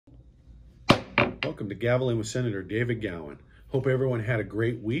Welcome to Gavel In with Senator David Gowan. Hope everyone had a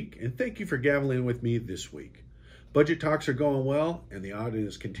great week, and thank you for gaveling with me this week. Budget talks are going well, and the audit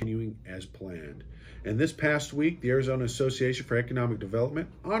is continuing as planned. And this past week, the Arizona Association for Economic Development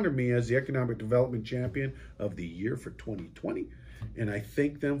honored me as the Economic Development Champion of the Year for 2020, and I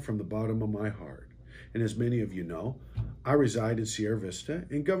thank them from the bottom of my heart. And as many of you know, I reside in Sierra Vista,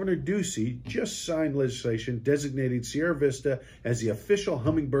 and Governor Ducey just signed legislation designating Sierra Vista as the official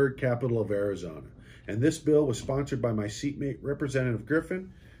hummingbird capital of Arizona. And this bill was sponsored by my seatmate, Representative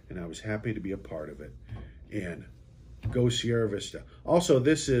Griffin, and I was happy to be a part of it. And go Sierra Vista. Also,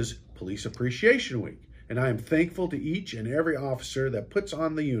 this is Police Appreciation Week, and I am thankful to each and every officer that puts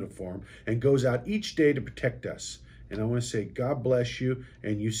on the uniform and goes out each day to protect us. And I want to say, God bless you,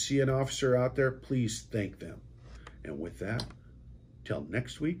 and you see an officer out there, please thank them. And with that, till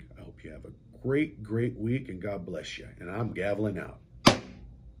next week, I hope you have a great, great week, and God bless you. And I'm gaveling out.